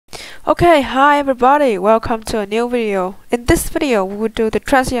Okay, hi everybody, welcome to a new video. In this video, we will do the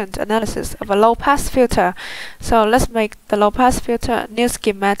transient analysis of a low-pass filter. So let's make the low-pass filter new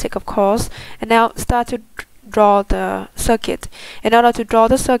schematic, of course, and now start to draw the circuit. In order to draw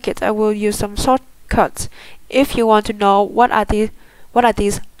the circuit, I will use some shortcuts. If you want to know what are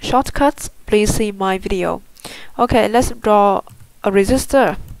these shortcuts, please see my video. Okay, let's draw a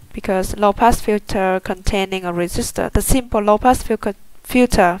resistor because low-pass filter containing a resistor. The simple low-pass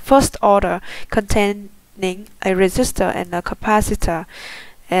filter first order containing a resistor and a capacitor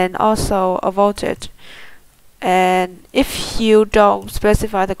and also a voltage. And if you don't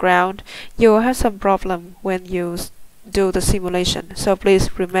specify the ground, you will have some problem when you do the simulation. So please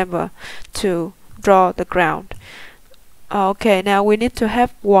remember to draw the ground. Okay, now we need to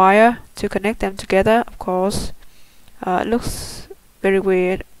have wire to connect them together, of course. It looks very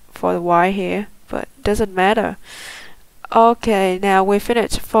weird for the wire here, but doesn't matter. Okay, now we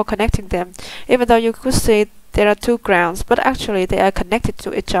finished for connecting them. Even though you could see there are two grounds, but actually they are connected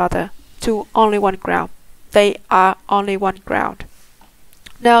to each other to only one ground. They are only one ground.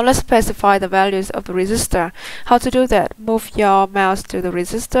 Now let's specify the values of the resistor. How to do that? Move your mouse to the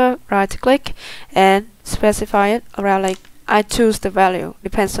resistor, right click, and specify it around like I choose the value,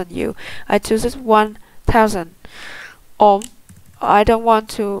 depends on you. I choose it 1000 ohm. I don't want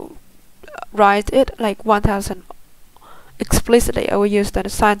to write it like 1000 explicitly. I will use the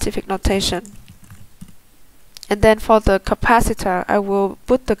scientific notation. And then for the capacitor, I will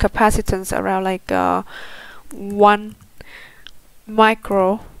put the capacitance around like 1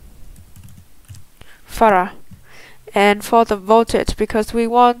 microfarad. And for the voltage, because we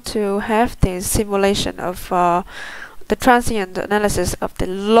want to have the simulation of the transient analysis of the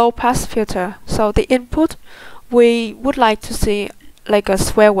low-pass filter, so the input we would like to see like a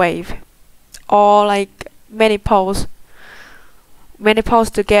square wave or like many poles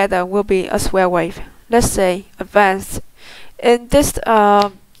together will be a square wave. Let's say advanced. In this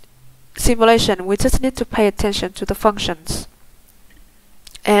simulation, we just need to pay attention to the functions.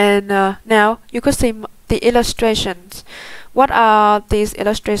 And now you could see the illustrations. What are these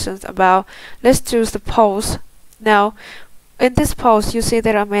illustrations about? Let's choose the poles. Now, in this pose, you see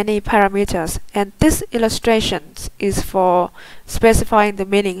there are many parameters, and this illustration is for specifying the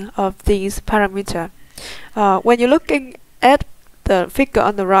meaning of these parameters. When you're looking at the figure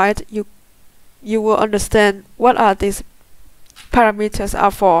on the right, you will understand what are these parameters are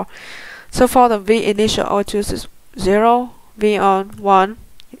for. So for the V initial, I'll choose 0, V on 1,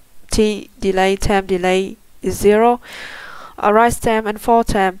 T delay, time delay is 0. Rise time and fall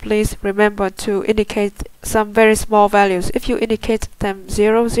time, please remember to indicate some very small values. If you indicate them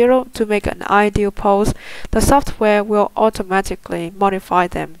 0, 0 to make an ideal pose, the software will automatically modify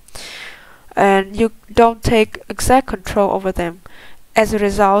them. And you don't take exact control over them. As a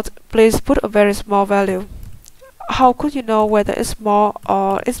result, please put a very small value. How could you know whether it's small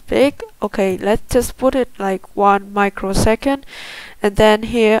or it's big? Okay, let's just put it like 1 microsecond, and then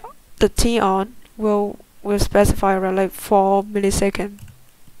here the T on will specify around like 4 milliseconds.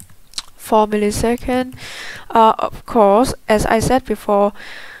 4 milliseconds. Of course, as I said before,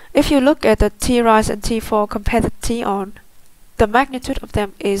 if you look at the T rise and T fall compared to T on, the magnitude of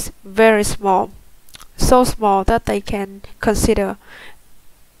them is very small. So small that they can consider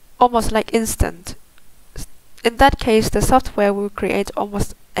almost like instant. In that case, the software will create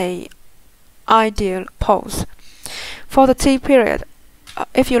almost a ideal pose. For the T period,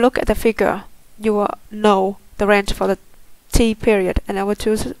 if you look at the figure, you will know the range for the T period, and I will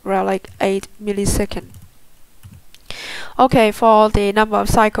choose around like 8 milliseconds. Okay, for the number of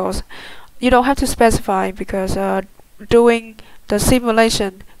cycles, you don't have to specify because doing the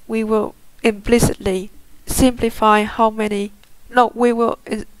simulation, we will implicitly simplify how many. No, we will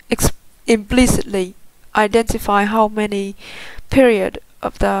implicitly identify how many period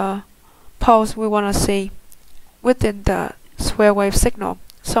of the pulse we want to see within the square wave signal.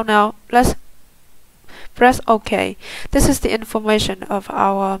 So now let's press OK. This is the information of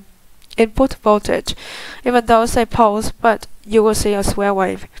our input voltage. Even though it's a pulse, but you will see a square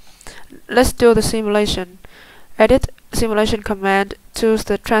wave. Let's do the simulation. Edit simulation command, choose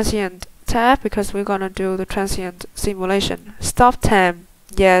the transient tab because we're gonna do the transient simulation. Stop time,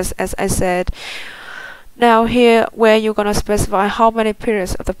 yes, as I said. Now here where you're gonna specify how many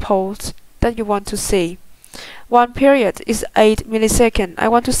periods of the pulse that you want to see. One period is 8 milliseconds. I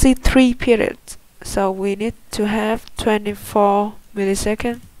want to see 3 periods, so we need to have 24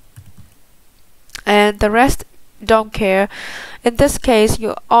 milliseconds, and the rest don't care. In this case,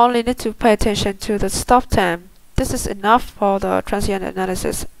 you only need to pay attention to the stop time. This is enough for the transient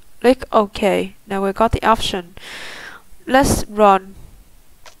analysis. Click OK. Now we got the option. Let's run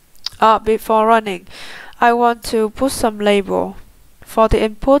before running, I want to put some label for the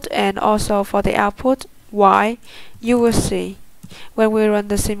input and also for the output. Why? You will see when we run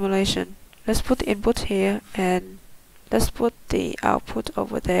the simulation. Let's put the input here and let's put the output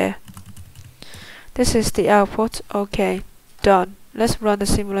over there. This is the output. Okay, done. Let's run the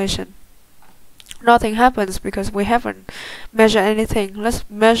simulation. Nothing happens because we haven't measured anything. Let's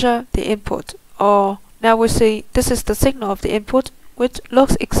measure the input. Now we see this is the signal of the input, which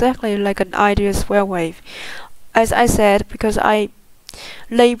looks exactly like an ideal square wave. As I said, because I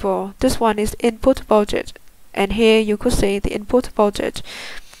label this one is input voltage, and here you could see the input voltage.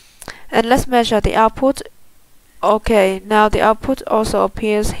 And let's measure the output. Okay, now the output also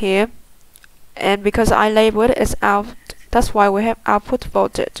appears here, and because I label it as out, that's why we have output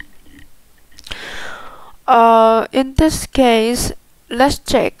voltage. In this case, let's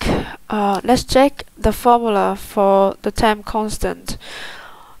check the formula for the time constant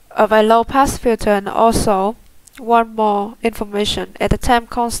of a low pass filter, and also one more information. At the time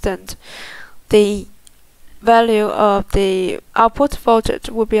constant, the value of the output voltage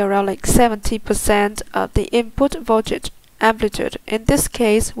will be around like 70% of the input voltage amplitude. In this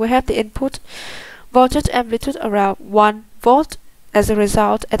case, we have the input voltage amplitude around 1 volt. As a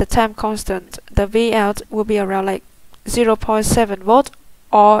result, at the time constant, the V out will be around like 0.7 volt,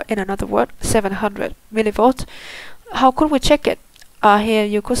 or in another word, 700 millivolt. How could we check it? Here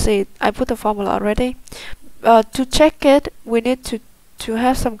you could see I put the formula already. To check it, we need to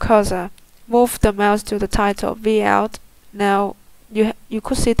have some cursor. Move the mouse to the title V out. Now you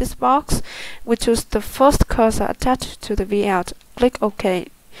could see this box. We choose the first cursor attached to the V out. Click OK.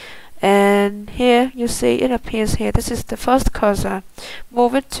 And here you see it appears here. This is the first cursor.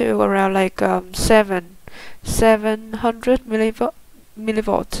 Move it to around like 700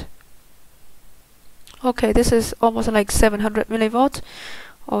 millivolt. Okay, this is almost like 700 millivolt.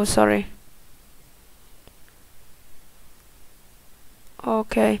 Oh, sorry.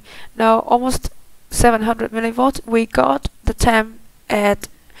 Okay, now almost 700 millivolt. We got the time at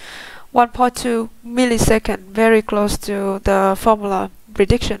 1.2 millisecond, very close to the formula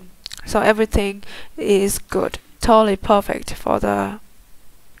prediction. So everything is good, totally perfect for the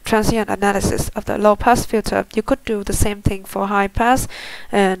transient analysis of the low pass filter. You could do the same thing for high pass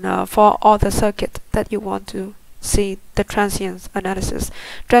and for all the circuit that you want to see the transient analysis.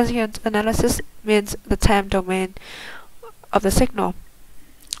 Transient analysis means the time domain of the signal.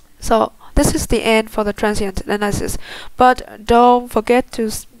 So this is the end for the transient analysis, but don't forget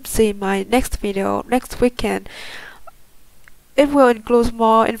to see my next video next weekend. It will include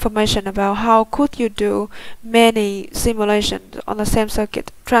more information about how could you do many simulations on the same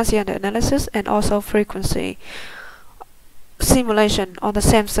circuit, transient analysis, and also frequency simulation on the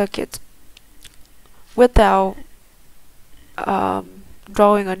same circuit without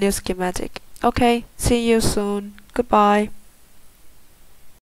drawing a new schematic. Okay, see you soon. Goodbye.